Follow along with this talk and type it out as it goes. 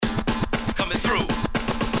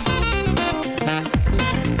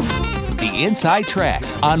The Inside Track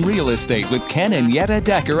on Real Estate with Ken and Yetta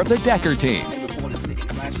Decker of the Decker Team.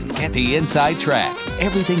 Get the Inside Track.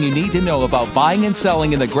 Everything you need to know about buying and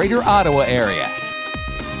selling in the Greater Ottawa area.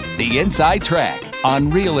 The Inside Track on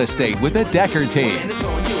Real Estate with the Decker Team.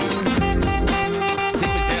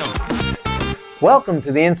 Welcome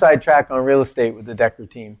to the Inside Track on Real Estate with the Decker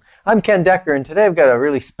Team. I'm Ken Decker, and today I've got a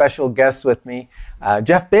really special guest with me,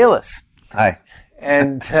 Jeff Bayless. Hi.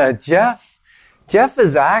 And Jeff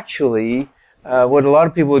is actually what a lot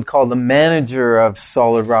of people would call the manager of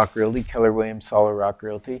Solid Rock Realty, Keller Williams Solid Rock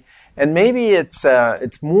Realty, and maybe it's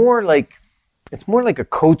more like a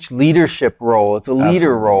coach leadership role. It's a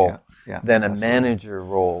leader role than a manager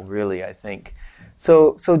role, really, I think.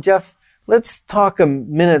 So Jeff, let's talk a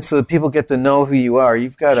minute so that people get to know who you are.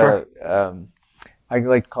 You've got I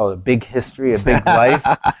like to call it a big history, a big life,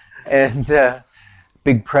 and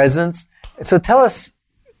big presence. So tell us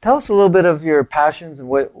a little bit of your passions and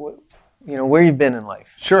what where you've been in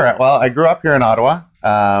life. Sure. Well, I grew up here in Ottawa.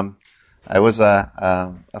 I was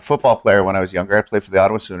a football player when I was younger. I played for the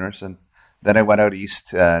Ottawa Sooners, and then I went out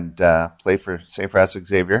east and played for St. Francis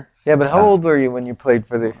Xavier. Yeah, but how old were you when you played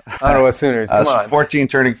for the Ottawa Sooners? I was 14,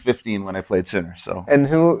 turning 15 when I played Sooners. So. And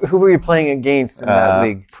who were you playing against in that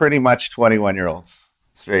league? Pretty much 21-year-olds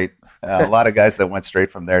straight. A lot of guys that went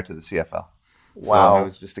straight from there to the CFL. Wow. So I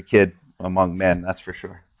was just a kid among men, that's for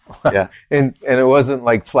sure. Yeah. And it wasn't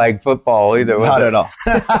like flag football either, was Not it? at all.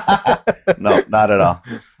 No, not at all.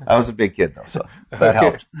 I was a big kid, though, so that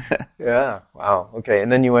helped. Yeah. Wow. Okay.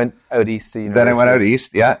 And then you went out east to university. Then I went out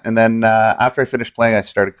east, yeah. And then after I finished playing, I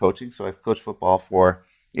started coaching. So I've coached football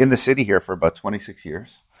in the city here for about 26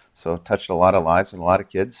 years. So touched a lot of lives and a lot of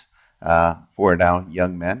kids who are now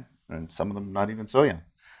young men, and some of them not even so young.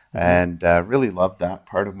 And really loved that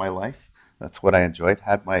part of my life. That's what I enjoyed.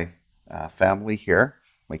 Had my family here.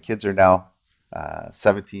 My kids are now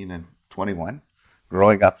 17 and 21,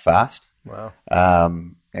 growing up fast. Wow.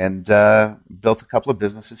 And built a couple of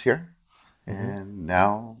businesses here, and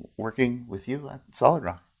now working with you at Solid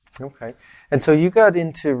Rock. Okay. And so you got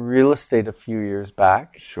into real estate a few years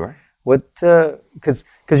back. Sure. What? Because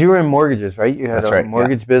you were in mortgages, right? You had a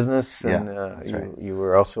mortgage business, and you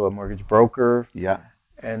were also a mortgage broker. Yeah.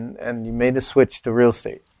 And you made a switch to real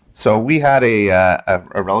estate. So we had a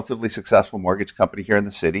relatively successful mortgage company here in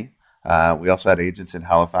the city. We also had agents in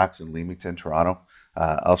Halifax and Leamington, Toronto,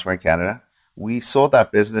 elsewhere in Canada. We sold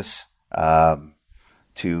that business to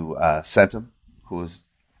Centum, who was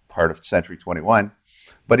part of Century 21.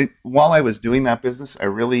 But while I was doing that business, I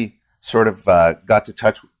really sort of got to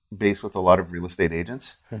touch base with a lot of real estate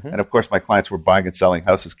agents. And of course, my clients were buying and selling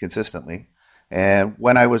houses consistently. And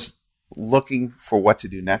when I was looking for what to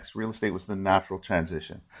do next, real estate was the natural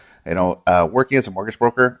transition. Working as a mortgage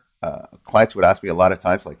broker, clients would ask me a lot of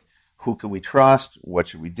times, like, who can we trust? What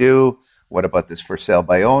should we do? What about this for sale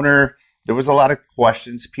by owner? There was a lot of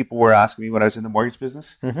questions people were asking me when I was in the mortgage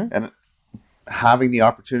business. And having the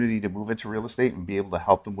opportunity to move into real estate and be able to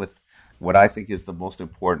help them with what I think is the most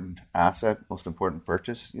important asset, most important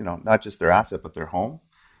purchase, not just their asset, but their home,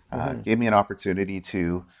 gave me an opportunity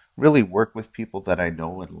to really work with people that I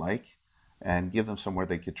know and like, and give them somewhere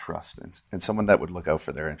they could trust and someone that would look out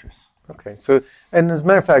for their interests. Okay. So, and as a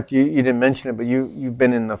matter of fact, you didn't mention it, but you've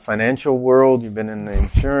been in the financial world, you've been in the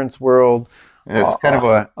insurance world. It's kind of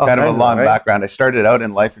a long background. I started out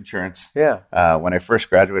in life insurance. Yeah. When I first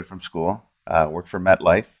graduated from school, worked for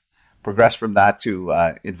MetLife, progressed from that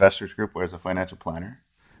to Investors Group, where I was a financial planner.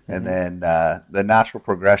 And then the natural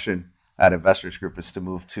progression at Investors Group is to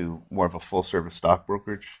move to more of a full service stock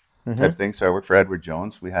brokerage type thing. So I worked for Edward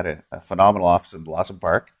Jones. We had a phenomenal office in Blossom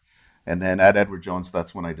Park. And then at Edward Jones,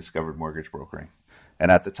 that's when I discovered mortgage brokering.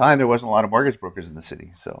 And at the time, there wasn't a lot of mortgage brokers in the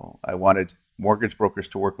city. So I wanted mortgage brokers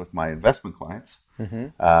to work with my investment clients.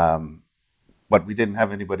 But we didn't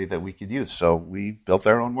have anybody that we could use. So we built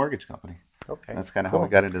our own mortgage company. Okay. That's kind of how we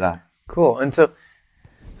got into that. Cool. And so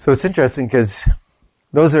it's interesting because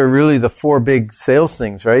those are really the four big sales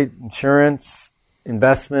things, right? Insurance,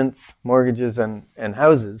 investments, mortgages, and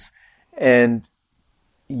houses. And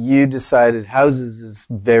you decided houses is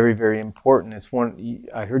very, very important.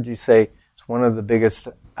 I heard you say it's one of the biggest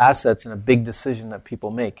assets and a big decision that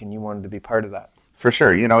people make, and you wanted to be part of that. For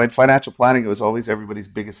sure. In financial planning, it was always everybody's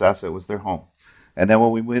biggest asset was their home. And then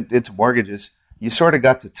when we went into mortgages, you sort of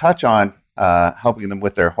got to touch on helping them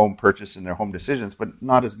with their home purchase and their home decisions, but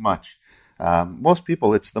not as much. Most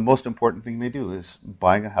people, it's the most important thing they do is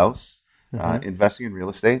buying a house, investing in real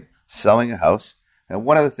estate, selling a house. And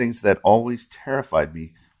one of the things that always terrified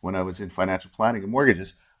me when I was in financial planning and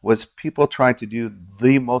mortgages was people trying to do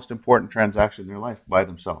the most important transaction in their life by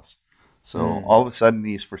themselves. So all of a sudden,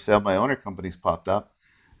 these for sale by owner companies popped up,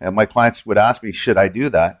 And my clients would ask me, should I do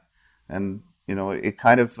that? And, it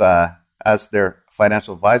kind of, as their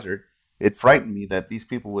financial advisor, it frightened me that these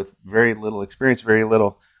people with very little experience, very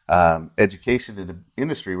little education in the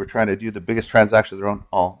industry were trying to do the biggest transaction of their own,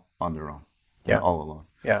 all on their own, all alone.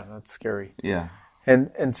 Yeah, that's scary. Yeah.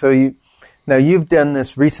 And so you've done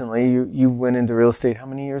this recently. You went into real estate how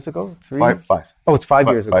many years ago? 3? Five. Oh, it's 5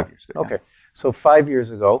 years ago. 5 years ago. Okay, so 5 years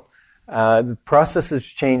ago, the process has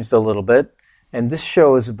changed a little bit, and this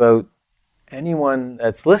show is about anyone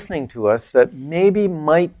that's listening to us that maybe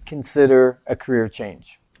might consider a career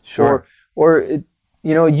change. Sure. Or it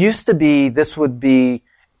used to be this would be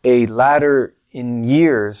a ladder in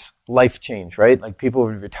years life change, right? Like people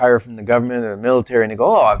would retire from the government or the military and they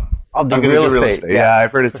go, oh, I'll do real estate. Yeah,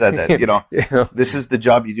 I've heard it said that. This is the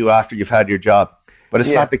job you do after you've had your job. But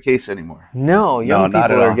it's not the case anymore. No, young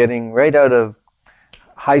people are getting right out of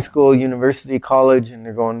high school, university, college, and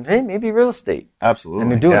they're going, hey, maybe real estate. Absolutely.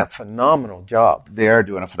 And they're doing a phenomenal job. They are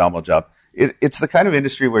doing a phenomenal job. It's the kind of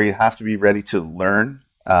industry where you have to be ready to learn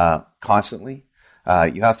constantly.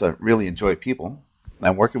 You have to really enjoy people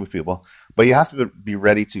and working with people, but you have to be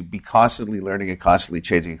ready to be constantly learning and constantly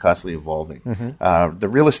changing and constantly evolving. Mm-hmm. The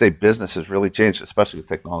real estate business has really changed, especially with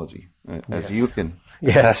technology, as you can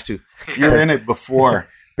attest to. You're in it before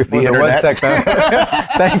the internet.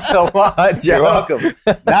 Thanks so much. You're welcome.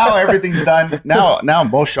 Now everything's done. Now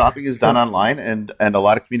most shopping is done online, and a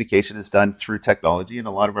lot of communication is done through technology, and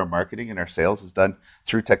a lot of our marketing and our sales is done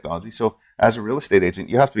through technology. So as a real estate agent,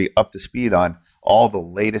 you have to be up to speed on all the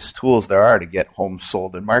latest tools there are to get homes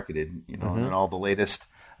sold and marketed, and all the latest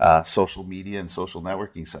social media and social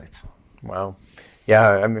networking sites. Wow. Yeah,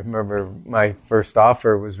 I remember my first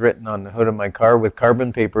offer was written on the hood of my car with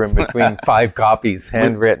carbon paper in between 5 copies,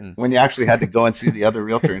 handwritten. When you actually had to go and see the other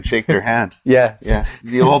realtor and shake their hand. Yes. Yes,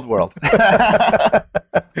 the old world.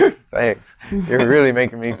 Thanks. You're really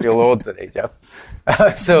making me feel old today, Jeff.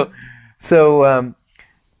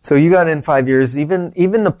 So you got in 5 years. Even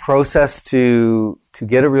the process to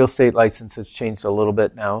get a real estate license has changed a little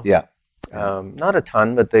bit now. Yeah. Not a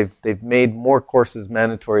ton, but they've made more courses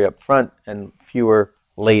mandatory up front and fewer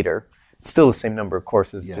later. It's still the same number of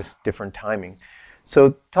courses, just different timing.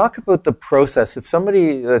 So talk about the process. If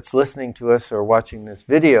somebody that's listening to us or watching this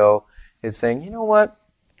video is saying, you know what,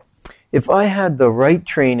 if I had the right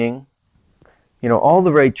training, all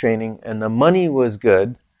the right training, and the money was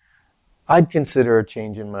good, I'd consider a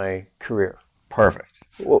change in my career. Perfect.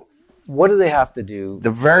 Well, what do they have to do? The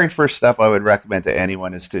very first step I would recommend to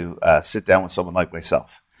anyone is to sit down with someone like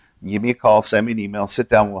myself. Give me a call, send me an email, sit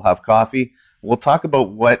down, we'll have coffee. We'll talk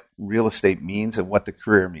about what real estate means and what the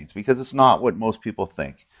career means, because it's not what most people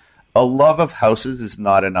think. A love of houses is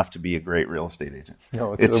not enough to be a great real estate agent.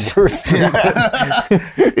 No, it's the worst reason.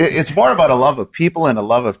 It's more about a love of people and a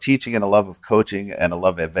love of teaching and a love of coaching and a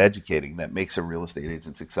love of educating that makes a real estate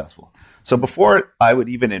agent successful. So before I would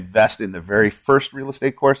even invest in the very first real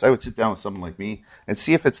estate course, I would sit down with someone like me and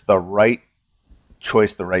see if it's the right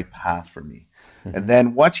choice, the right path for me. Mm-hmm. And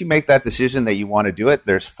then once you make that decision that you want to do it,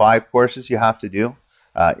 there's 5 courses you have to do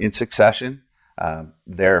in succession.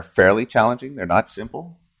 They're fairly challenging. They're not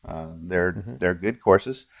simple. They're good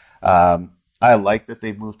courses. I like that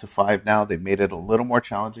they've moved to 5 now. They've made it a little more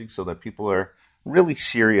challenging so that people are really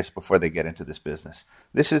serious before they get into this business.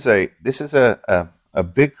 This is a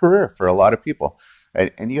big career for a lot of people.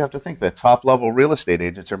 And you have to think that top level real estate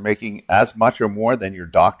agents are making as much or more than your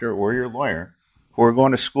doctor or your lawyer, who are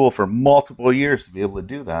going to school for multiple years to be able to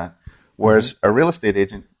do that. Whereas a real estate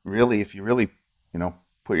agent, really, if you really,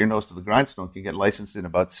 put your nose to the grindstone, can get licensed in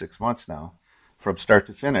about 6 months now, from start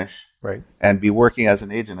to finish, right? And be working as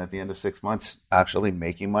an agent at the end of 6 months, actually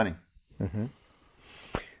making money. Mm-hmm.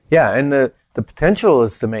 Yeah, and the potential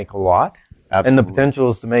is to make a lot, Absolutely. And the potential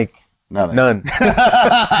is to make none.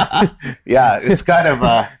 Yeah, it's kind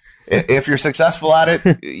of, if you're successful at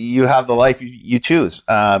it, you have the life you choose.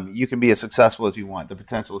 You can be as successful as you want. The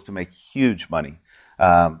potential is to make huge money.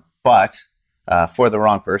 But for the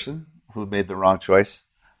wrong person who made the wrong choice,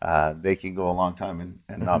 they can go a long time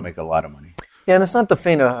and not make a lot of money. Yeah, and it's not the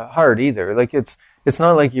faint of heart either. Like it's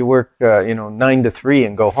not like you work 9 to 3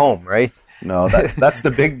 and go home, right? No, that's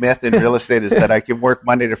the big myth in real estate, is that I can work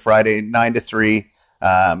Monday to Friday, 9 to 3,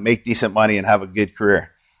 make decent money and have a good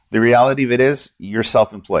career. The reality of it is you're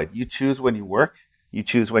self-employed. You choose when you work. You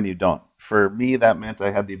choose when you don't. For me, that meant I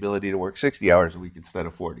had the ability to work 60 hours a week instead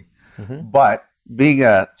of 40. Mm-hmm. But being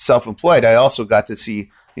self-employed, I also got to see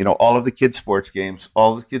all of the kids' sports games,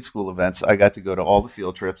 all the kids' school events. I got to go to all the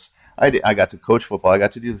field trips. I got to coach football. I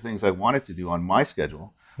got to do the things I wanted to do on my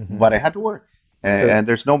schedule, but I had to work. And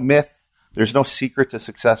there's no myth There's no secret to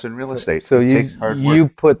success in real estate. So it takes hard work. you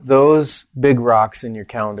put those big rocks in your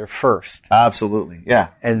calendar first, Absolutely,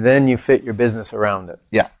 yeah. and then you fit your business around it.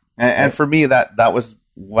 Yeah. And for me, that was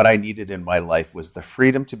what I needed in my life, was the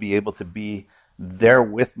freedom to be able to be there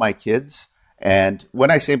with my kids. And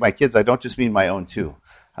when I say my kids, I don't just mean my own two.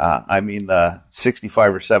 I mean the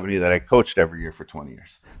 65 or 70 that I coached every year for 20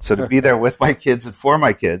 years. So to be there with my kids and for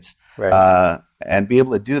my kids, Right. and be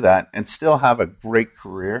able to do that and still have a great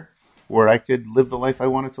career where I could live the life I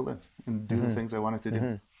wanted to live and do the things I wanted to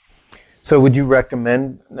do. So would you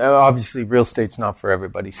recommend, now obviously real estate's not for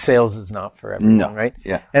everybody. Sales is not for everyone, No. right?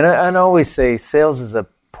 Yeah. And I always say sales is a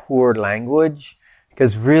poor language,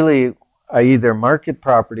 because really I either market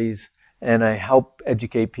properties and I help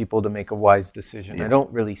educate people to make a wise decision. Yeah. I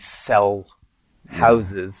don't really sell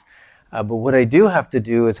houses. But what I do have to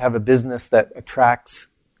do is have a business that attracts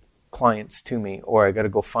clients to me, or I got to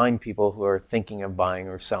go find people who are thinking of buying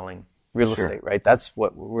or selling real Sure. estate, right? That's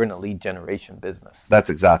what we're in, a lead generation business. That's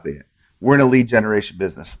exactly it. We're in a lead generation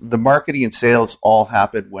business. The marketing and sales all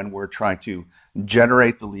happen when we're trying to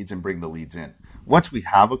generate the leads and bring the leads in. Once we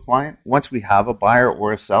have a client, once we have a buyer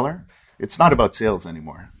or a seller, it's not about sales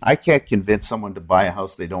anymore. I can't convince someone to buy a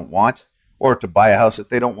house they don't want, or to buy a house if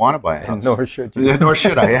they don't want to buy a house. Nor should you. Nor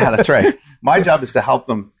should I. Yeah, that's right. My job is to help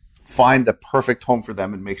them find the perfect home for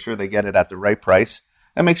them and make sure they get it at the right price,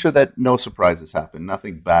 and make sure that no surprises happen.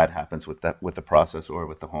 Nothing bad happens with the process or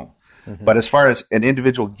with the home. But as far as an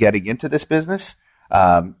individual getting into this business,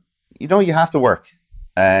 you have to work,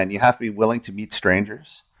 and you have to be willing to meet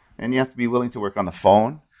strangers, and you have to be willing to work on the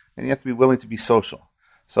phone, and you have to be willing to be social.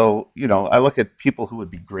 So, I look at people who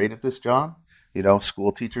would be great at this job.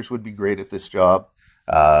 School teachers would be great at this job.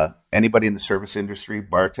 Anybody in the service industry,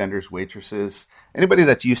 bartenders, waitresses, anybody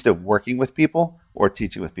that's used to working with people or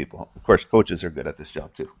teaching with people. Of course, coaches are good at this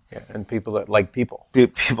job too. Yeah, and people that like people.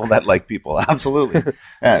 People that like people, absolutely.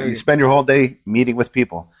 You spend your whole day meeting with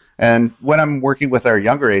people. And when I'm working with our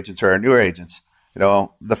younger agents or our newer agents,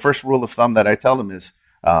 the first rule of thumb that I tell them is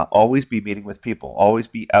always be meeting with people. Always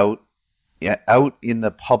be out in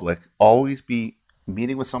the public. Always be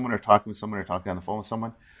meeting with someone or talking with someone or talking on the phone with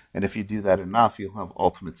someone. And if you do that enough, you'll have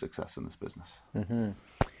ultimate success in this business. Mm-hmm.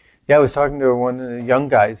 Yeah, I was talking to one of the young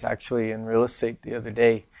guys actually in real estate the other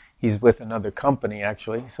day. He's with another company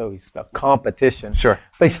actually, so he's a competition. Sure.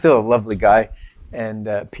 But he's still a lovely guy and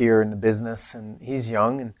peer in the business, and he's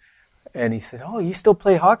young. And he said, "Oh, you still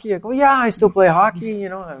play hockey?" I go, "Yeah, I still play hockey.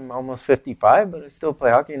 I'm almost 55, but I still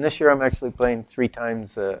play hockey. And this year I'm actually playing 3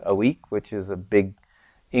 times a week, which is a big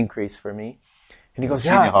increase for me." And he goes,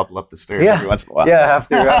 I've seen you hobble up the stairs every once in a while. Yeah,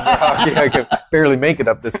 after hockey, I could barely make it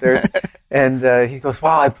up the stairs. And he goes,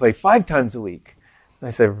 "Wow, I play 5 times a week." And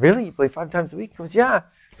I said, "Really? You play 5 times a week?" He goes, "Yeah.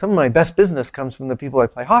 Some of my best business comes from the people I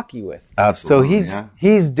play hockey with." Absolutely. So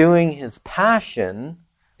he's doing his passion,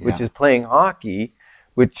 which is playing hockey,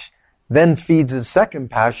 which then feeds his second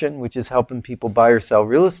passion, which is helping people buy or sell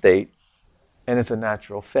real estate. And it's a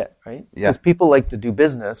natural fit, right? Yeah. Because people like to do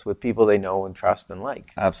business with people they know and trust and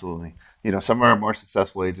like. Absolutely. Some of our more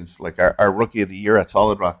successful agents, like our rookie of the year at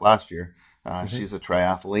Solid Rock last year, she's a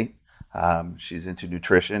triathlete. She's into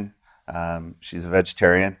nutrition. She's a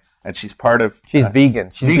vegetarian. And she's part of... She's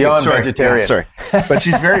vegan. She's beyond vegetarian. Yeah, sorry. But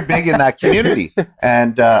she's very big in that community.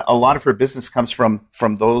 And a lot of her business comes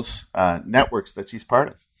from those networks that she's part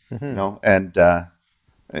of. And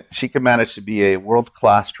she can manage to be a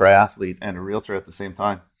world-class triathlete and a realtor at the same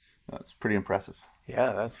time. It's pretty impressive.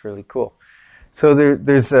 Yeah, that's really cool. So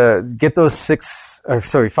there's get those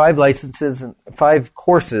 5 licenses and 5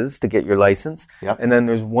 courses to get your license. Yep. And then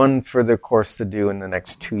there's one further course to do in the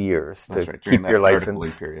next 2 years to keep your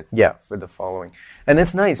license. Period. Yeah, for the following. And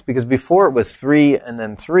it's nice because before it was 3 and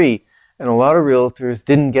then 3, and a lot of realtors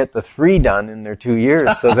didn't get the 3 done in their 2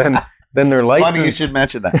 years. So then their license. Funny you should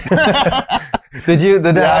mention that. Did you?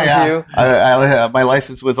 Did that happen to you? My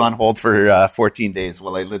license was on hold for 14 days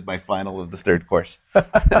while I did my final of the 3rd course.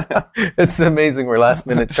 It's amazing. We're last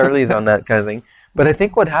minute Charlie's on that kind of thing. But I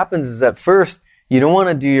think what happens is at first, you don't want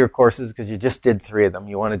to do your courses because you just did 3 of them.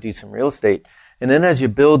 You want to do some real estate. And then as you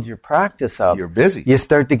build your practice up, you're busy. You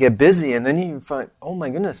start to get busy. And then you find, oh my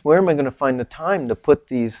goodness, where am I going to find the time to put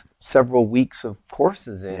these several weeks of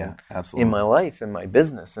courses in my life, in my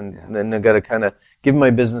business? And then I got to kind of give my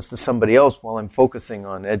business to somebody else while I'm focusing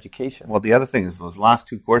on education. Well, the other thing is those last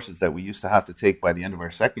 2 courses that we used to have to take by the end of our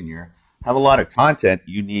 2nd year have a lot of content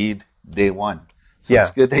you need day 1. So it's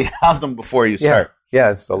good that you have them before you start.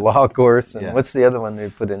 Yeah, it's the law course. And what's the other one they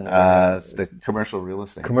put in there? It's the commercial real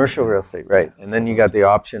estate. Commercial real estate, right. And then you got the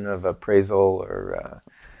option of appraisal or...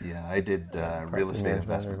 I did real estate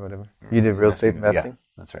investment. Or whatever. You did real estate investing?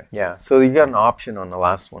 That's right. Yeah. So you got an option on the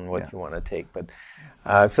last one, what you want to take. But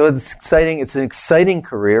so it's exciting. It's an exciting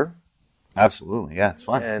career. Absolutely. Yeah, it's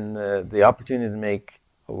fun. And the opportunity to make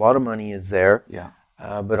a lot of money is there. Yeah.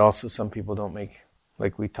 But also some people don't make,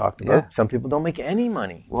 like we talked about, some people don't make any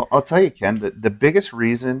money. Well, I'll tell you, Ken, the biggest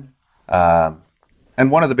reason, and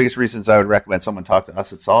one of the biggest reasons I would recommend someone talk to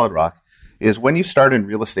us at Solid Rock is when you start in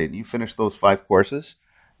real estate and you finish those 5 courses,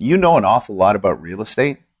 you know an awful lot about real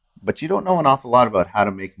estate, but you don't know an awful lot about how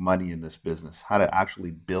to make money in this business, how to actually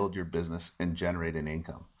build your business and generate an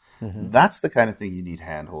income. Mm-hmm. That's the kind of thing you need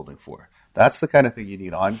hand-holding for. That's the kind of thing you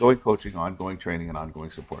need ongoing coaching, ongoing training, and ongoing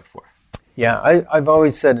support for. Yeah, I've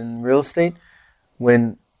always said in real estate,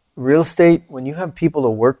 when you have people to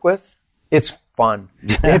work with, it's fun.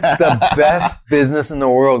 It's the best business in the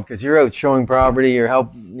world because you're out showing property,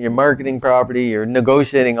 you're marketing property, you're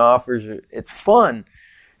negotiating offers. It's fun.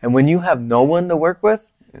 And when you have no one to work with,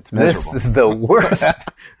 it's miserable. This is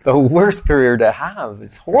the worst career to have.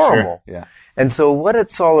 It's horrible. Sure. Yeah. And so what at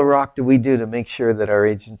Solid Rock do we do to make sure that our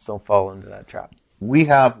agents don't fall into that trap? We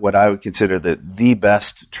have what I would consider the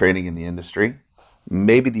best training in the industry,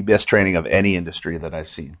 maybe the best training of any industry that I've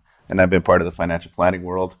seen. And I've been part of the financial planning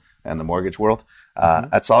world and the mortgage world.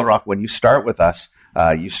 At Solid Rock, when you start with us,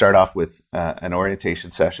 you start off with an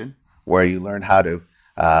orientation session where you learn how to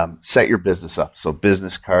set your business up. So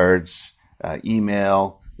business cards,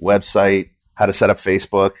 email, website, how to set up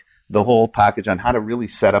Facebook, the whole package on how to really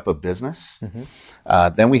set up a business.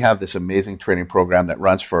 Mm-hmm. Then we have this amazing training program that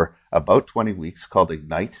runs for about 20 weeks called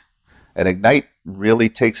Ignite. And Ignite really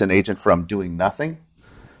takes an agent from doing nothing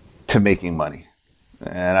to making money.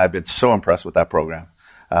 And I've been so impressed with that program.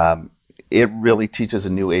 It really teaches a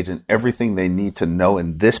new agent everything they need to know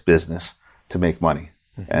in this business to make money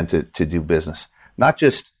and to do business. Not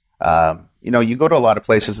just, you go to a lot of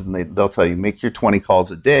places and they'll tell you, make your 20 calls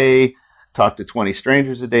a day, talk to 20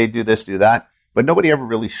 strangers a day, do this, do that. But nobody ever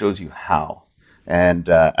really shows you how. And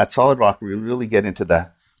at Solid Rock, we really get into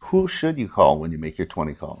the who should you call when you make your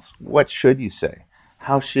 20 calls? What should you say?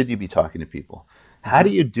 How should you be talking to people? How do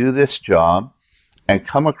you do this job and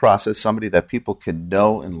come across as somebody that people can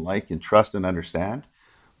know and like and trust and understand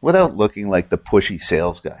without looking like the pushy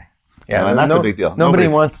sales guy? Yeah, and that's a big deal. Nobody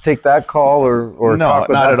wants to take that call or talk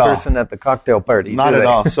with that person at the cocktail party. Not at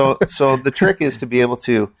all. So the trick is to be able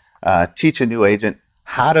to teach a new agent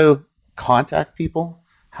how to contact people,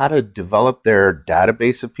 how to develop their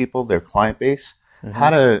database of people, their client base,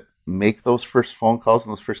 how to make those first phone calls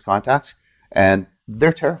and those first contacts. And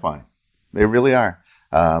they're terrifying. They really are.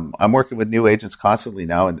 I'm working with new agents constantly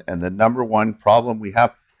now, and the number one problem we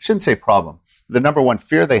have, I shouldn't say problem, the number one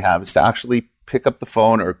fear they have is to actually pick up the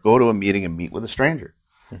phone or go to a meeting and meet with a stranger.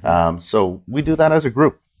 Mm-hmm. So we do that as a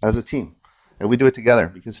group, as a team, and we do it together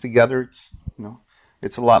because together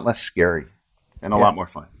it's a lot less scary and a lot more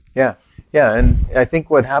fun. Yeah. And I think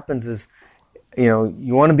what happens is,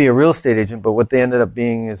 you want to be a real estate agent, but what they ended up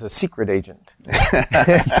being is a secret agent.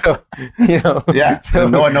 So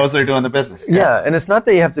no one knows they're doing the business. Yeah. And it's not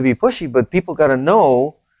that you have to be pushy, but people got to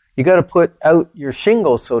know, you got to put out your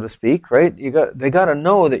shingles, so to speak, right? They got to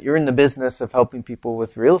know that you're in the business of helping people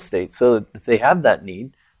with real estate, so that if they have that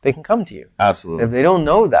need, they can come to you. Absolutely. If they don't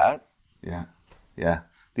know that. Yeah.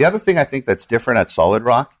 The other thing I think that's different at Solid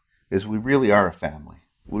Rock is we really are a family.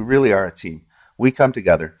 We really are a team. We come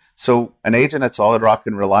together. So an agent at Solid Rock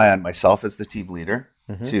can rely on myself as the team leader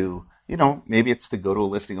to, maybe it's to go to a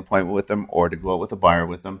listing appointment with them or to go out with a buyer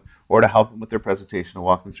with them or to help them with their presentation and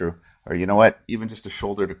walk them through. Or even just a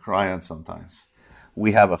shoulder to cry on sometimes.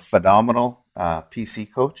 We have a phenomenal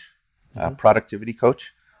PC coach, productivity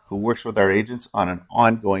coach, who works with our agents on an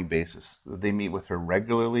ongoing basis. They meet with her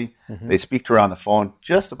regularly. They speak to her on the phone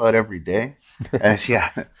just about every day. And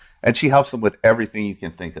she helps them with everything you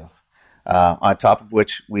can think of. On top of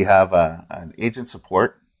which, we have an agent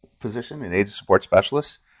support position, an agent support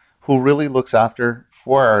specialist, who really looks after,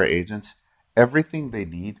 for our agents, everything they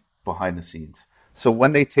need behind the scenes. So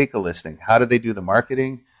when they take a listing, how do they do the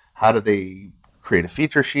marketing? How do they create a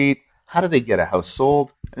feature sheet? How do they get a house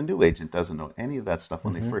sold? A new agent doesn't know any of that stuff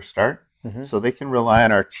when they first start. So they can rely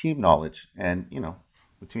on our team knowledge. And,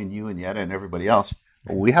 between you and Yetta and everybody else,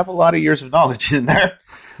 we have a lot of years of knowledge in there.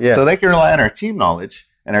 Yes. So they can rely on our team knowledge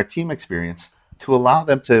and our team experience to allow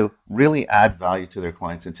them to really add value to their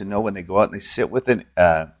clients and to know when they go out and they sit with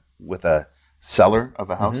a seller of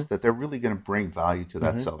a house that they're really going to bring value to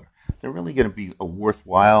that seller. They're really going to be a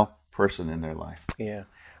worthwhile person in their life. Yeah.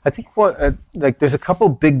 I think there's a couple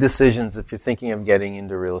big decisions if you're thinking of getting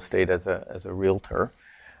into real estate as a realtor.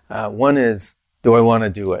 One is, do I want to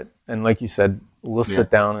do it? And like you said, we'll sit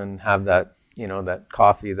down and have that, that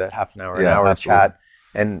coffee, that half an hour, an hour absolutely. chat,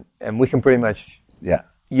 and we can pretty much Yeah.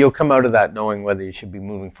 you'll come out of that knowing whether you should be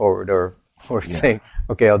moving forward or saying,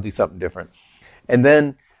 okay, I'll do something different. And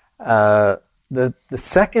then the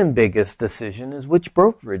second biggest decision is which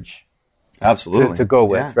brokerage Absolutely. to go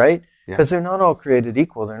with, right? Yeah. Because they're not all created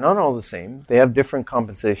equal. They're not all the same. They have different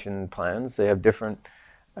compensation plans. They have different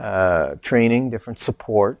training, different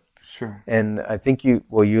support. Sure. And I think you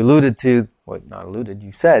alluded to, well, not alluded,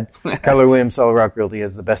 you said Keller Williams Solid Rock Realty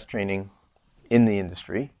has the best training in the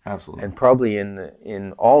industry. Absolutely. And probably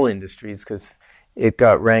in all industries, because it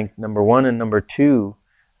got ranked number 1 and number 2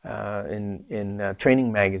 in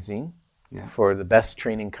Training Magazine for the best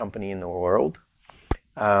training company in the world.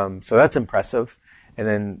 So that's impressive. And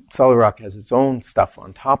then Solid Rock has its own stuff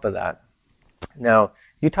on top of that. Now,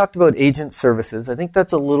 you talked about agent services. I think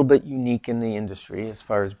that's a little bit unique in the industry as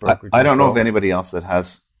far as brokerages I don't know go. of anybody else that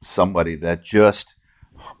has somebody that just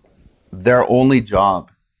their only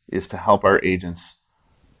job is to help our agents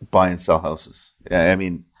buy and sell houses. I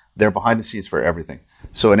mean, they're behind the scenes for everything.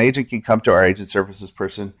 So an agent can come to our agent services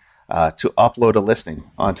person to upload a listing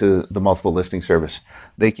onto the multiple listing service.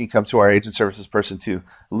 They can come to our agent services person to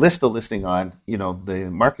list a listing on, the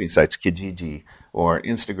marketing sites, Kijiji or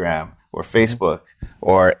Instagram or Facebook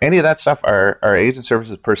or any of that stuff. Our agent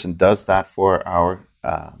services person does that for our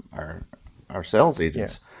sales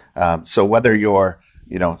agents. So whether you're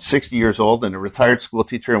 60 years old and a retired school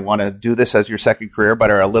teacher and want to do this as your second career, but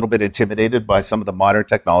are a little bit intimidated by some of the modern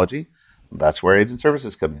technology, that's where agent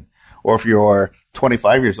services come in. Or if you're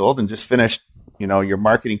 25 years old and just finished, your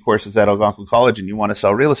marketing courses at Algonquin College and you want to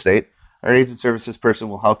sell real estate, our agent services person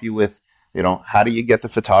will help you with, how do you get the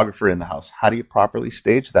photographer in the house? How do you properly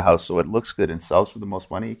stage the house so it looks good and sells for the most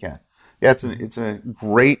money you can? Yeah, it's a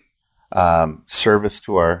great service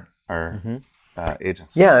to our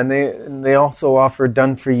agents. Yeah, and they also offer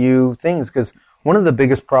done-for-you things, because one of the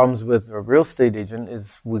biggest problems with a real estate agent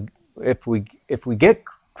is if we get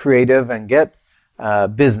creative and get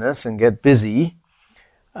business and get busy,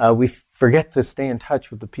 we forget to stay in touch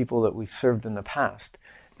with the people that we've served in the past.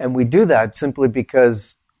 And we do that simply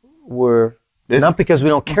because we're busy. Not because we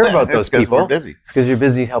don't care about those people. We're busy. It's because you're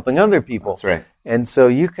busy helping other people. That's right. And so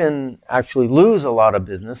you can actually lose a lot of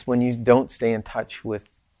business when you don't stay in touch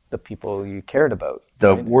with the people you cared about.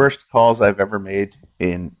 The worst calls I've ever made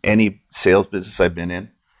in any sales business I've been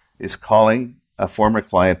in is calling a former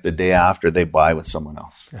client the day after they buy with someone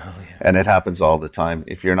else. Oh, yes. And it happens all the time.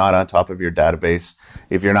 If you're not on top of your database,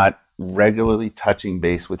 if you're not regularly touching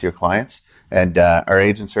base with your clients, and our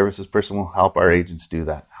agent services person will help our agents do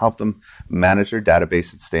that. Help them manage their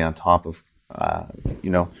database and stay on top of,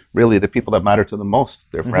 really the people that matter to them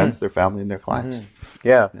most, their friends, their family, and their clients. Mm-hmm.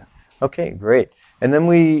 Yeah. Okay, great. And then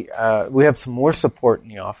we have some more support in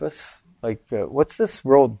the office. Like, what's this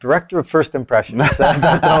role? Director of First Impressions.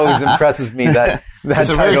 That always impresses me. That's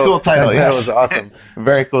a very cool title. That title is awesome.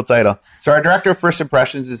 Very cool title. So our Director of First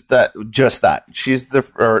Impressions is that.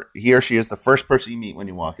 He or she is the first person you meet when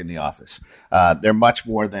you walk in the office. They're much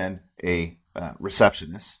more than a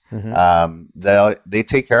receptionist. Mm-hmm. They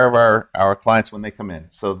take care of our clients when they come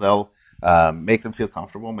in. So they'll make them feel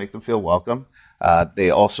comfortable, make them feel welcome.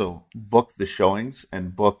 They also book the showings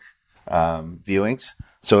and book viewings.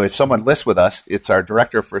 So if someone lists with us, it's our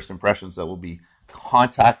Director of First Impressions that will be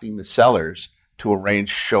contacting the sellers to arrange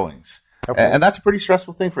showings. Okay. And that's a pretty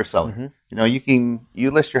stressful thing for a seller. Mm-hmm.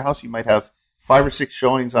 You list your house, you might have 5 or 6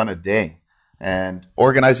 showings on a day, and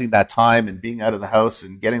organizing that time and being out of the house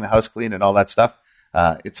and getting the house clean and all that stuff.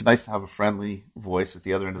 It's nice to have a friendly voice at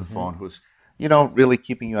the other end of the phone who's, really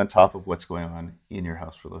keeping you on top of what's going on in your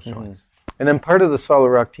house for those showings. And then part of the Solid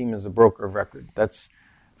Rock team is a broker of record. That's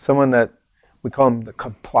someone that we call them the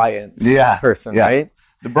compliance person, right?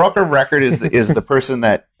 The broker of record is the person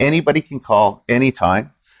that anybody can call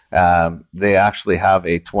anytime. They actually have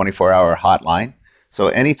a 24-hour hotline. So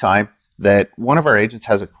anytime that one of our agents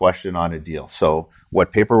has a question on a deal. So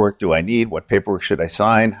what paperwork do I need? What paperwork should I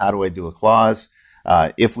sign? How do I do a clause?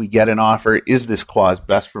 If we get an offer, is this clause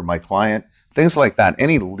best for my client? Things like that.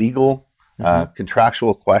 Any legal,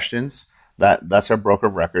 contractual questions, that's our broker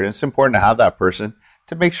of record. And it's important to have that person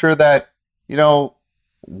to make sure that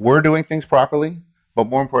we're doing things properly, but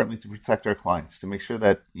more importantly, to protect our clients, to make sure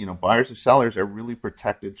that, buyers or sellers are really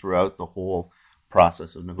protected throughout the whole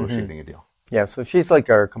process of negotiating a deal. Yeah, so she's like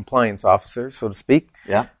our compliance officer, so to speak.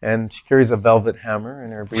 Yeah. And she carries a velvet hammer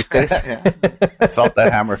in her briefcase. I felt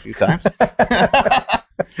that hammer a few times.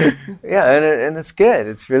 Yeah, and it's good.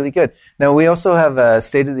 It's really good. Now, we also have a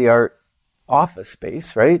state-of-the-art office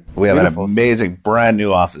space, right? We have an amazing brand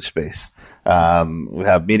new office space. We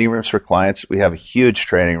have meeting rooms for clients. We have a huge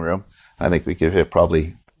training room. I think we could hit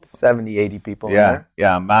probably 70, 80 people in there.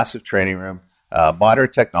 Yeah, massive training room,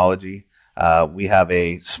 modern technology. We have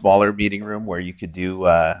a smaller meeting room where you could do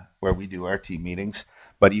where we do our team meetings,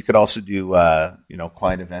 but you could also do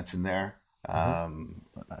client events in there.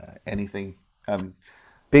 Anything.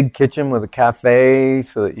 Big kitchen with a cafe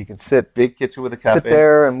so that you can sit. Big kitchen with a cafe. Sit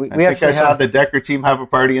there, and I saw the Decker team have a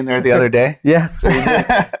party in there the other day. Yes, we did.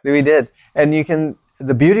 We did. And you can.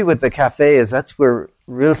 The beauty with the cafe is that's where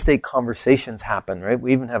real estate conversations happen, right?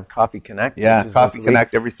 We even have Coffee Connect. Yeah, Coffee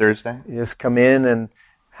Connect every Thursday. You just come in and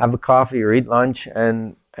have a coffee or eat lunch,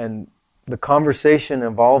 and the conversation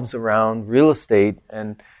evolves around real estate,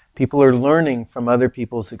 and people are learning from other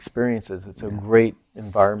people's experiences. It's a great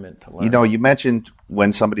environment to learn. You mentioned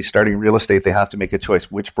when somebody's starting real estate, they have to make a choice.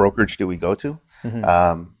 Which brokerage do we go to?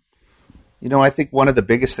 I think one of the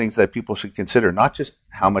biggest things that people should consider, not just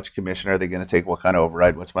how much commission are they going to take, what kind of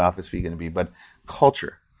override, what's my office fee going to be, but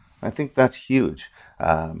culture. I think that's huge.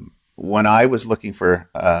 When I was looking for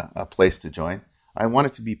a place to join, I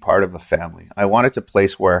wanted to be part of a family. I wanted a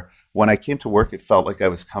place where when I came to work, it felt like I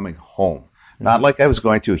was coming home. Not like I was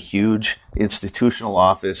going to a huge institutional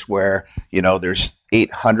office where, there's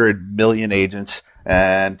 800 million agents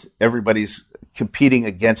and everybody's competing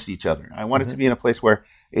against each other. I wanted to be in a place where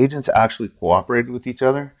agents actually cooperated with each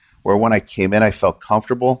other, where when I came in, I felt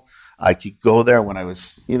comfortable. I could go there when I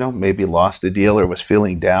was, maybe lost a deal or was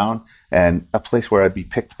feeling down, and a place where I'd be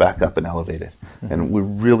picked back up and elevated. And we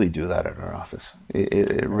really do that at our office.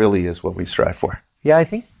 It really is what we strive for. Yeah, I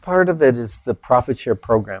think part of it is the profit share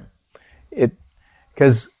program.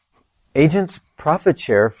 Because agents profit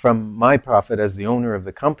share from my profit as the owner of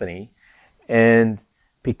the company, and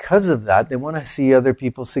because of that, they want to see other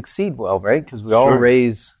people succeed well, right? Because we all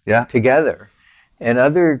raise together. And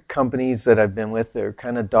other companies that I've been with, they're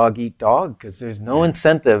kind of dog eat dog, because there's no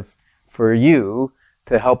incentive for you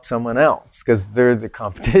to help someone else because they're the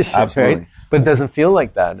competition, right? But it doesn't feel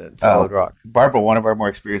like that at Solid Rock. Barbara, one of our more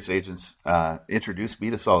experienced agents, introduced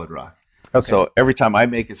me to Solid Rock. Okay. So every time I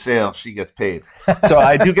make a sale, she gets paid. So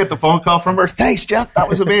I do get the phone call from her. Thanks, Jeff. That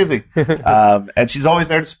was amazing. And she's always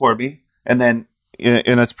there to support me. And then,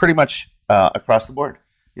 it's pretty much across the board,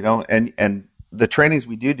 and the trainings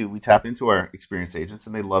we do, we tap into our experienced agents,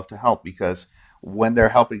 and they love to help because when they're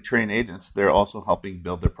helping train agents, they're also helping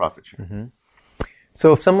build their profit share.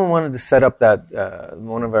 So if someone wanted to set up that,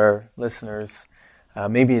 one of our listeners,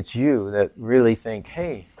 maybe it's you that really think,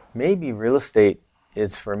 hey, maybe real estate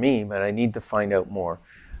is for me, but I need to find out more.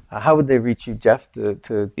 How would they reach you, Jeff, to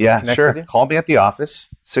connect with you? Call me at the office,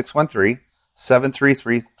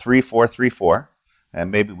 613-733-3434. And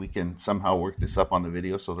maybe we can somehow work this up on the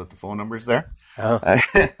video so that the phone number is there.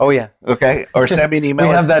 Oh, yeah. Okay. Or send me an email.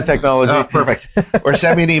 We have that technology. Oh, perfect. Or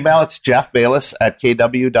send me an email. It's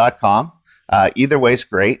jeffbayless@kw.com. Either way is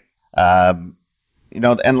great. And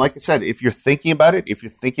like I said, if you're thinking about it, if you're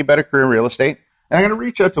thinking about a career in real estate, and I'm going to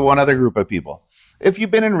reach out to one other group of people. If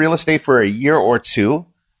you've been in real estate for a year or two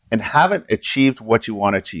and haven't achieved what you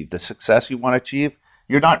want to achieve, the success you want to achieve,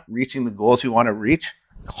 you're not reaching the goals you want to reach,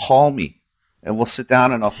 call me. And we'll sit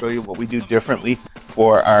down and I'll show you what we do differently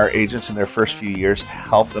for our agents in their first few years to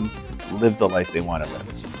help them live the life they want to live.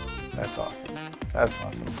 That's awesome.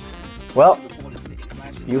 Well,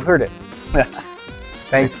 you heard it.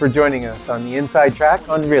 Thanks for joining us on the Inside Track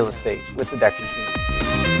on Real Estate with the Decker team.